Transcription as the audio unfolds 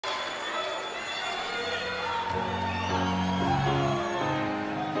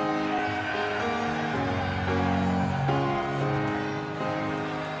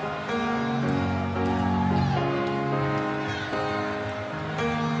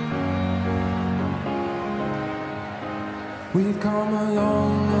We've come a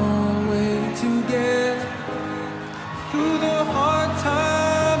long, long way together, through the hard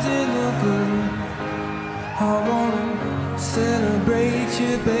times and the good. I wanna celebrate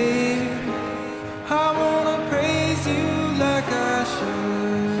you, baby. I wanna praise you like I should.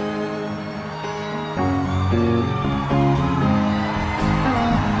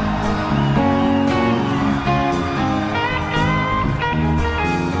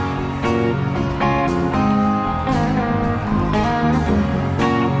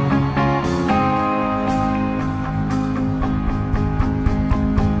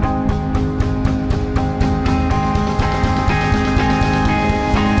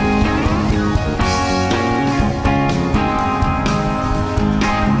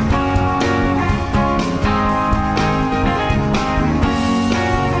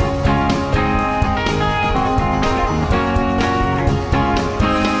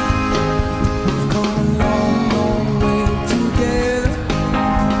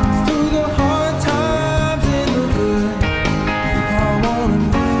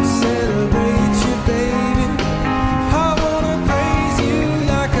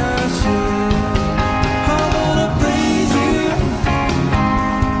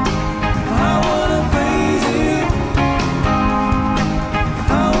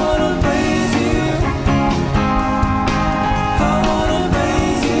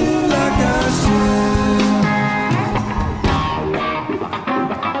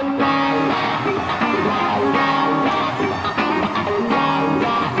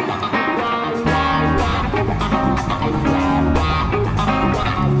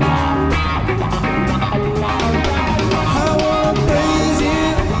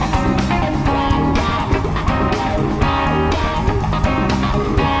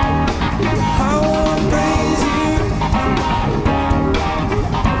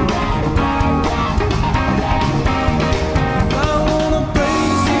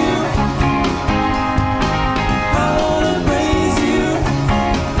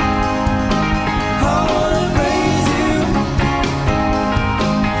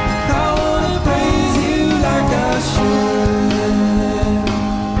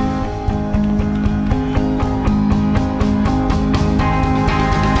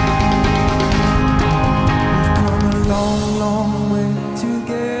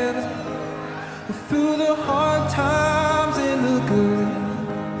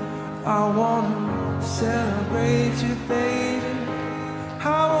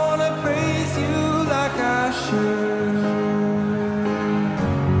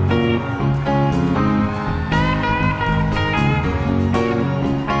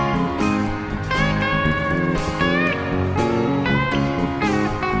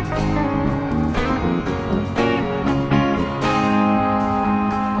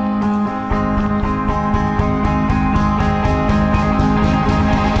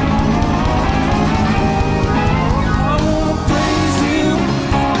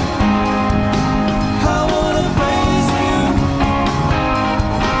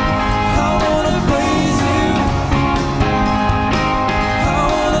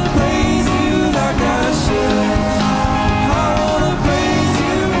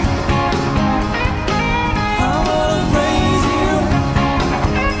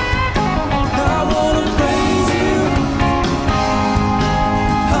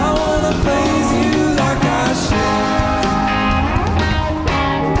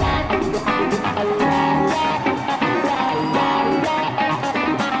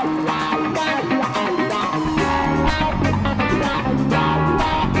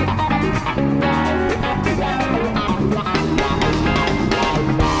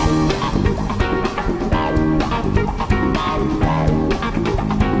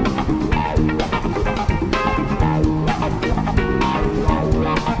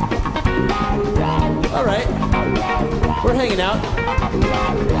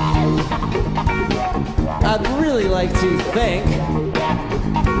 I'd really like to thank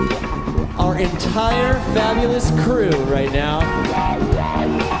our entire fabulous crew right now.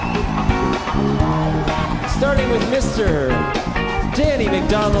 Starting with Mr. Danny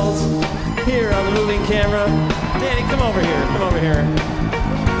McDonald here on the moving camera. Danny, come over here, come over here.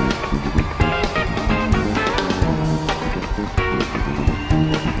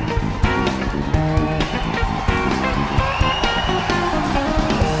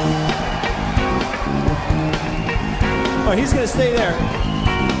 Oh, he's gonna stay there.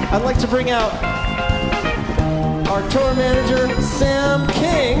 I'd like to bring out our tour manager, Sam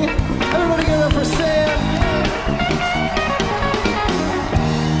King. Everybody give it up for Sam.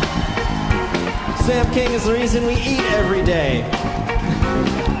 Sam King is the reason we eat every day.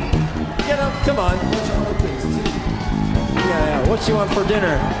 Get up, come on. Yeah. What you want for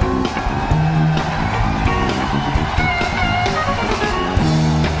dinner?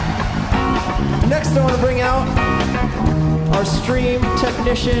 Next, I want to bring out our stream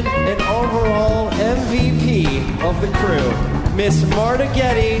technician and overall MVP of the crew, Miss Marta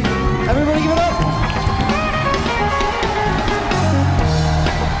Getty. Everybody give it up.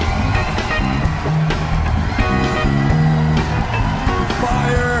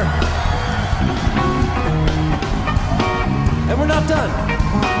 Fire. And we're not done.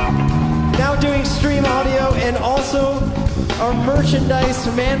 Now doing stream audio and also our merchandise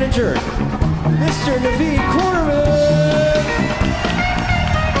manager, Mr. Naveed Quarterman.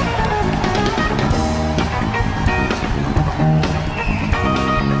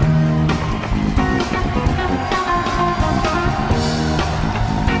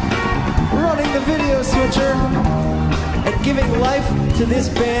 Running the video switcher and giving life to this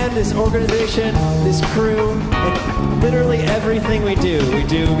band, this organization, this crew, and literally everything we do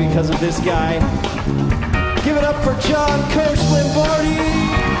because of this guy. Give it up for John Coach Lombardi.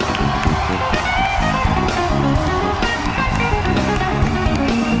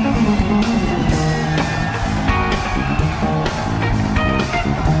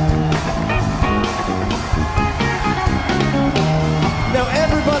 Now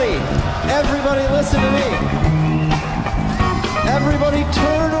everybody listen to me. Everybody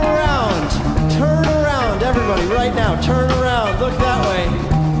turn around, everybody right now, turn around, look that way.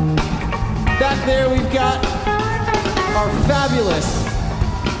 Back there we've got our fabulous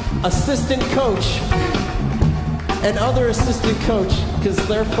assistant coach and other assistant coach, because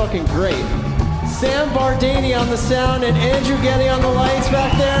they're fucking great. Sam Bardani on the sound and Andrew Getty on the lights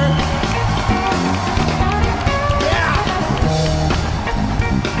back there.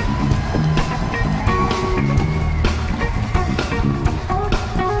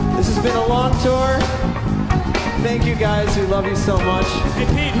 It's been a long tour. Thank you guys, we love you so much. Hey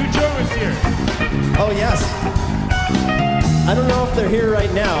Pete, who drove us here? Oh yes. I don't know if they're here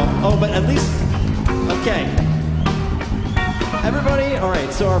right now. Oh, but at least, okay. Everybody, all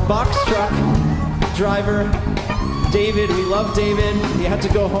right, so our box truck driver, David, we love David. He had to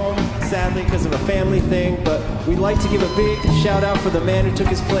go home, sadly, because of a family thing, but we'd like to give a big shout out for the man who took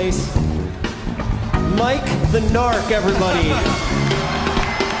his place. Mike the Narc, everybody.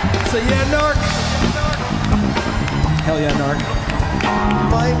 So yeah, Narc. Hell yeah, Narc.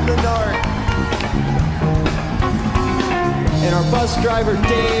 Mike the Narc. And our bus driver,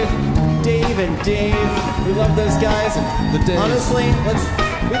 Dave and Dave. We love those guys. The Daves. Honestly,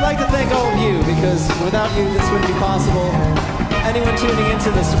 we'd like to thank all of you, because without you, this wouldn't be possible. Anyone tuning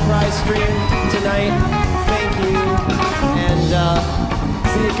into the surprise stream tonight, thank you. And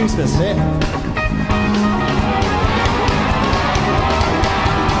see you at Goose.